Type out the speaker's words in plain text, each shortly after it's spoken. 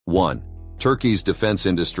1. Turkey's defense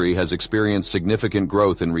industry has experienced significant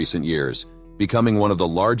growth in recent years, becoming one of the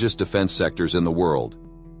largest defense sectors in the world.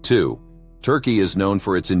 2. Turkey is known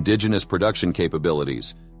for its indigenous production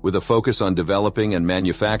capabilities, with a focus on developing and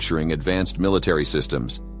manufacturing advanced military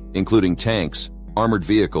systems, including tanks, armored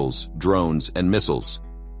vehicles, drones, and missiles.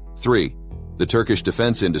 3. The Turkish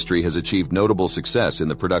defense industry has achieved notable success in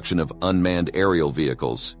the production of unmanned aerial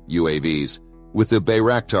vehicles, UAVs, with the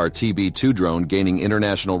Bayraktar TB2 drone gaining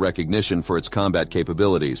international recognition for its combat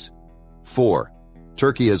capabilities. 4.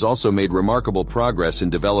 Turkey has also made remarkable progress in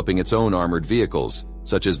developing its own armored vehicles,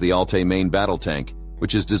 such as the Altay main battle tank,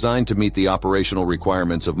 which is designed to meet the operational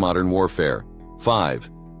requirements of modern warfare. 5.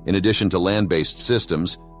 In addition to land-based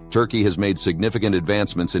systems, Turkey has made significant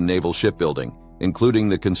advancements in naval shipbuilding, including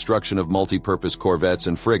the construction of multi-purpose corvettes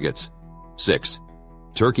and frigates. 6.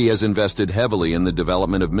 Turkey has invested heavily in the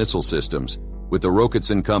development of missile systems, with the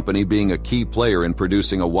Roketsan Company being a key player in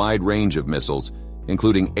producing a wide range of missiles,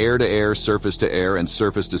 including air-to-air, surface-to-air, and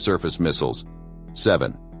surface-to-surface missiles.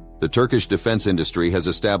 7. The Turkish defense industry has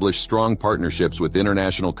established strong partnerships with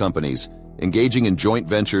international companies, engaging in joint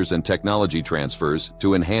ventures and technology transfers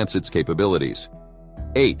to enhance its capabilities.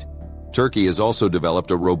 8. Turkey has also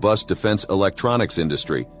developed a robust defense electronics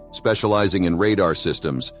industry, specializing in radar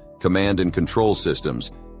systems, command and control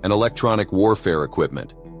systems, and electronic warfare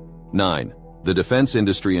equipment. 9. The defense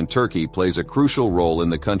industry in Turkey plays a crucial role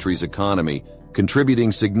in the country's economy,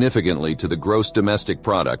 contributing significantly to the gross domestic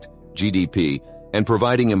product, GDP, and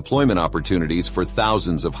providing employment opportunities for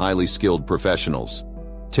thousands of highly skilled professionals.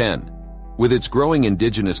 10. With its growing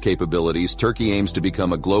indigenous capabilities, Turkey aims to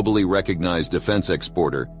become a globally recognized defense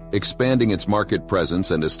exporter, expanding its market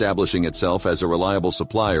presence and establishing itself as a reliable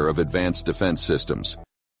supplier of advanced defense systems.